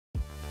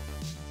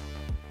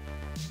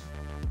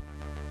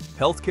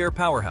Healthcare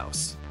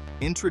powerhouse.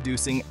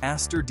 Introducing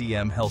Aster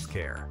DM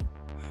Healthcare.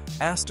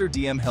 Aster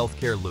DM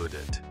Healthcare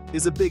Limited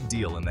is a big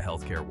deal in the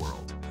healthcare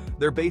world.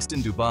 They're based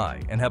in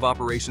Dubai and have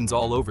operations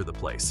all over the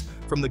place,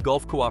 from the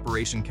Gulf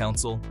Cooperation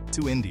Council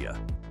to India.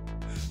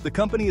 The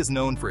company is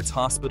known for its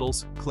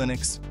hospitals,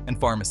 clinics, and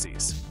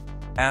pharmacies.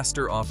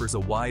 Aster offers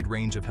a wide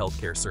range of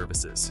healthcare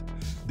services.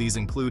 These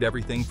include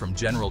everything from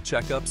general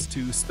checkups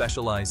to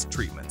specialized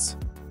treatments.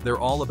 They're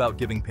all about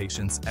giving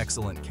patients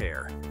excellent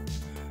care.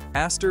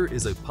 Aster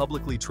is a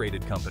publicly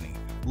traded company,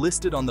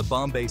 listed on the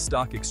Bombay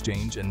Stock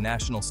Exchange and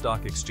National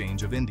Stock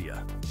Exchange of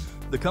India.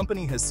 The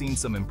company has seen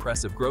some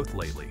impressive growth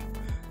lately.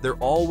 They're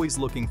always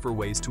looking for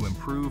ways to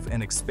improve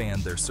and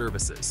expand their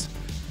services.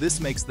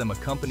 This makes them a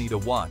company to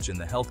watch in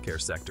the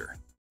healthcare sector.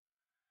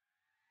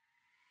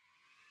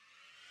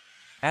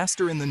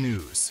 Aster in the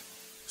news.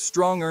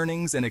 Strong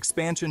earnings and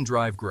expansion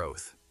drive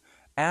growth.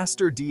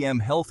 Aster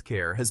DM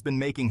Healthcare has been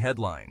making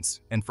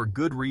headlines, and for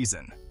good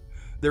reason.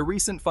 Their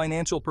recent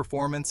financial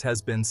performance has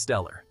been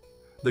stellar.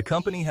 The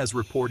company has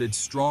reported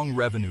strong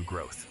revenue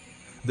growth.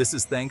 This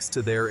is thanks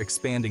to their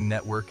expanding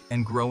network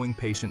and growing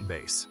patient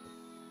base.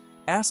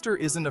 Aster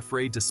isn't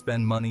afraid to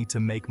spend money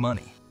to make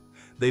money.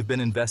 They've been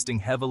investing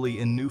heavily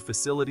in new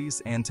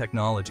facilities and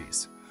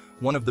technologies.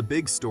 One of the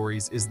big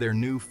stories is their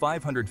new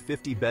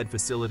 550-bed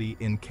facility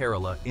in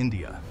Kerala,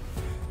 India.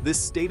 This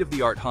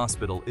state-of-the-art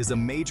hospital is a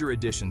major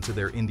addition to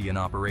their Indian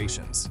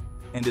operations.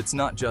 And it's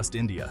not just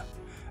India.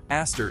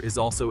 Aster is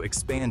also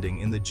expanding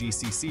in the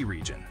GCC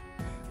region.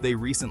 They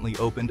recently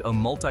opened a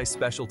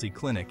multi-specialty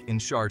clinic in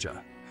Sharjah.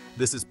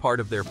 This is part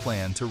of their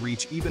plan to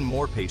reach even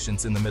more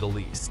patients in the Middle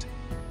East.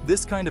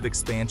 This kind of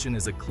expansion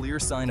is a clear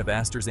sign of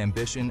Aster's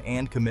ambition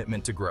and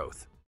commitment to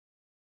growth.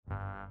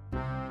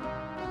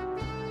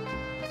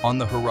 On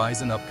the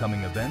horizon,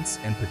 upcoming events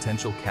and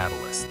potential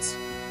catalysts.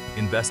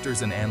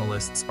 Investors and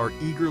analysts are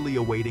eagerly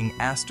awaiting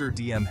Aster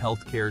DM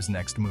Healthcare's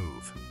next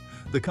move.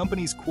 The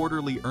company's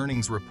quarterly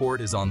earnings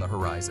report is on the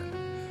horizon.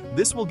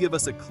 This will give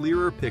us a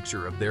clearer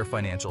picture of their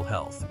financial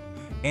health.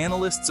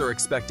 Analysts are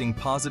expecting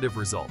positive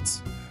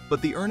results,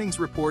 but the earnings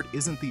report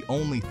isn't the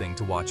only thing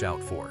to watch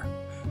out for.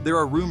 There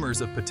are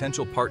rumors of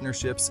potential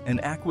partnerships and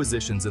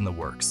acquisitions in the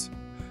works.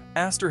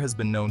 Aster has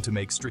been known to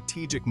make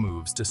strategic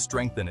moves to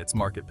strengthen its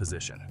market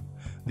position.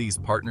 These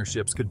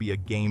partnerships could be a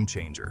game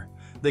changer.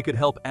 They could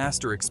help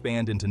Aster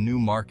expand into new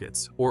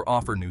markets or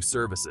offer new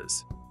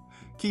services.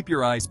 Keep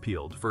your eyes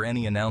peeled for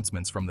any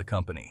announcements from the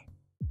company.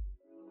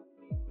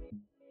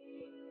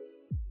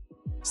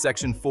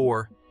 Section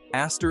 4.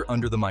 Aster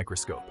under the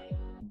microscope.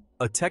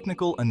 A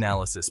technical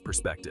analysis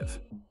perspective.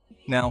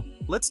 Now,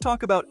 let's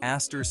talk about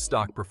Aster's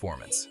stock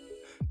performance.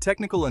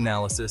 Technical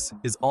analysis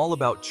is all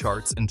about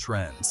charts and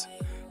trends.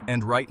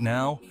 And right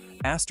now,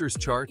 Aster's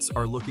charts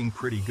are looking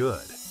pretty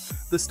good.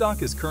 The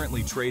stock is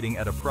currently trading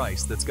at a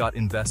price that's got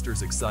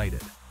investors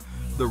excited.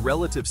 The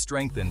Relative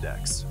Strength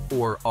Index,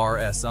 or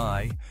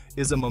RSI,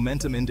 is a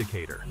momentum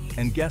indicator.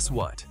 And guess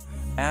what?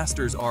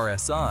 Aster's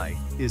RSI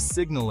is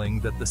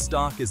signaling that the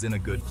stock is in a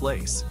good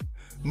place.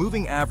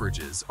 Moving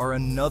averages are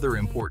another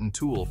important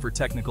tool for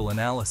technical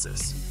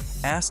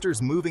analysis.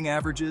 Aster's moving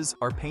averages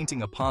are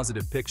painting a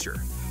positive picture.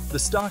 The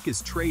stock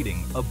is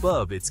trading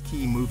above its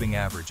key moving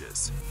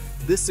averages.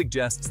 This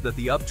suggests that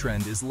the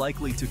uptrend is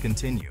likely to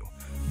continue.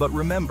 But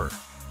remember,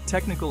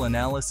 technical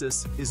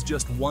analysis is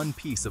just one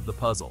piece of the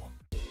puzzle.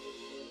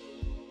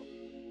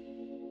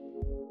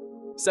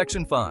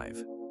 Section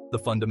 5. The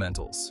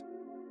fundamentals.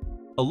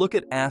 A look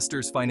at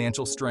Aster's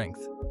financial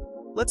strength.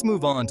 Let's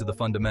move on to the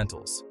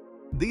fundamentals.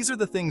 These are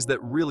the things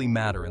that really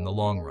matter in the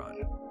long run.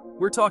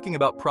 We're talking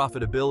about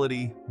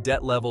profitability,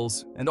 debt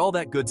levels, and all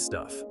that good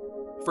stuff.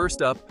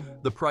 First up,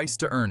 the price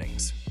to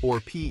earnings, or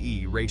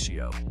PE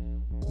ratio.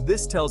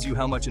 This tells you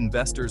how much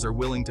investors are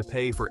willing to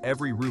pay for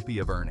every rupee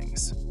of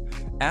earnings.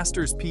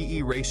 Aster's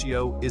PE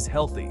ratio is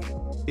healthy.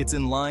 It's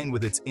in line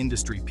with its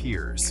industry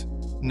peers.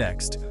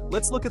 Next,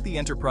 let's look at the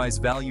enterprise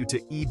value to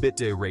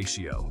EBITDA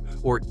ratio,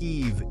 or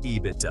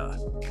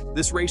EV/EBITDA.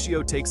 This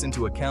ratio takes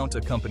into account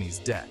a company's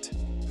debt.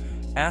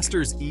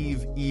 Aster's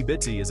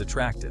EV/EBITDA is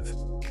attractive.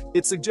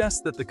 It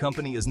suggests that the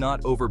company is not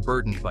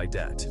overburdened by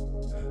debt.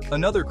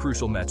 Another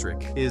crucial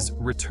metric is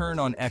return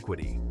on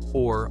equity,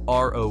 or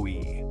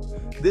ROE.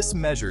 This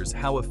measures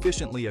how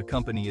efficiently a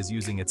company is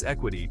using its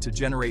equity to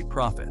generate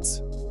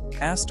profits.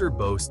 Aster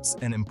boasts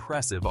an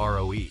impressive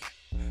ROE.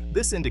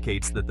 This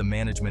indicates that the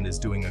management is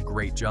doing a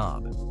great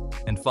job.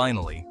 And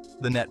finally,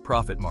 the net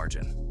profit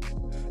margin.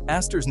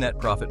 Aster's net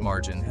profit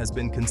margin has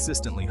been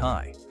consistently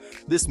high.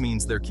 This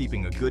means they're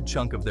keeping a good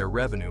chunk of their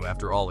revenue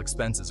after all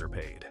expenses are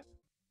paid.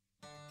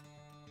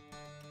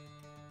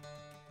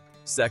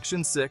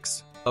 Section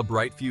 6. A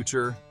bright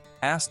future,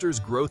 Aster's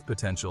growth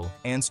potential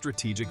and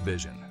strategic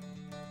vision.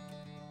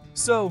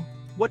 So,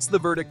 what's the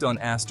verdict on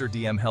Aster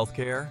DM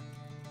Healthcare?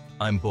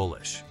 I'm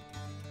bullish.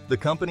 The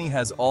company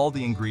has all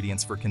the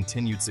ingredients for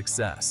continued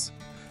success.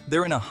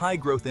 They're in a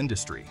high-growth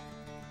industry,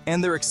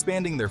 and they're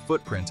expanding their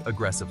footprint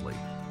aggressively.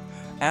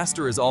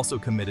 Aster is also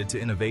committed to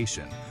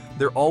innovation.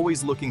 They're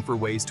always looking for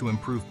ways to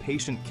improve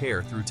patient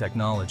care through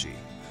technology.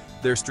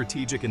 Their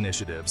strategic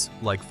initiatives,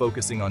 like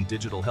focusing on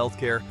digital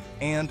healthcare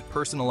and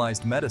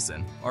personalized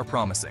medicine, are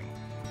promising.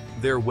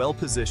 They're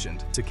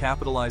well-positioned to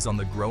capitalize on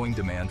the growing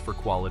demand for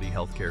quality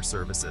healthcare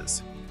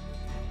services.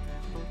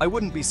 I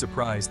wouldn't be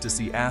surprised to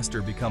see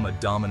Aster become a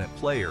dominant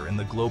player in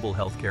the global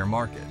healthcare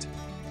market.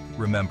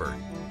 Remember,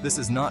 this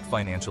is not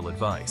financial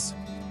advice.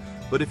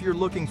 But if you're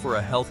looking for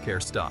a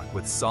healthcare stock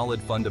with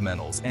solid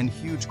fundamentals and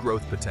huge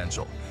growth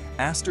potential,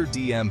 Aster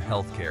DM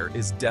Healthcare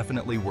is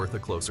definitely worth a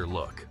closer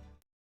look.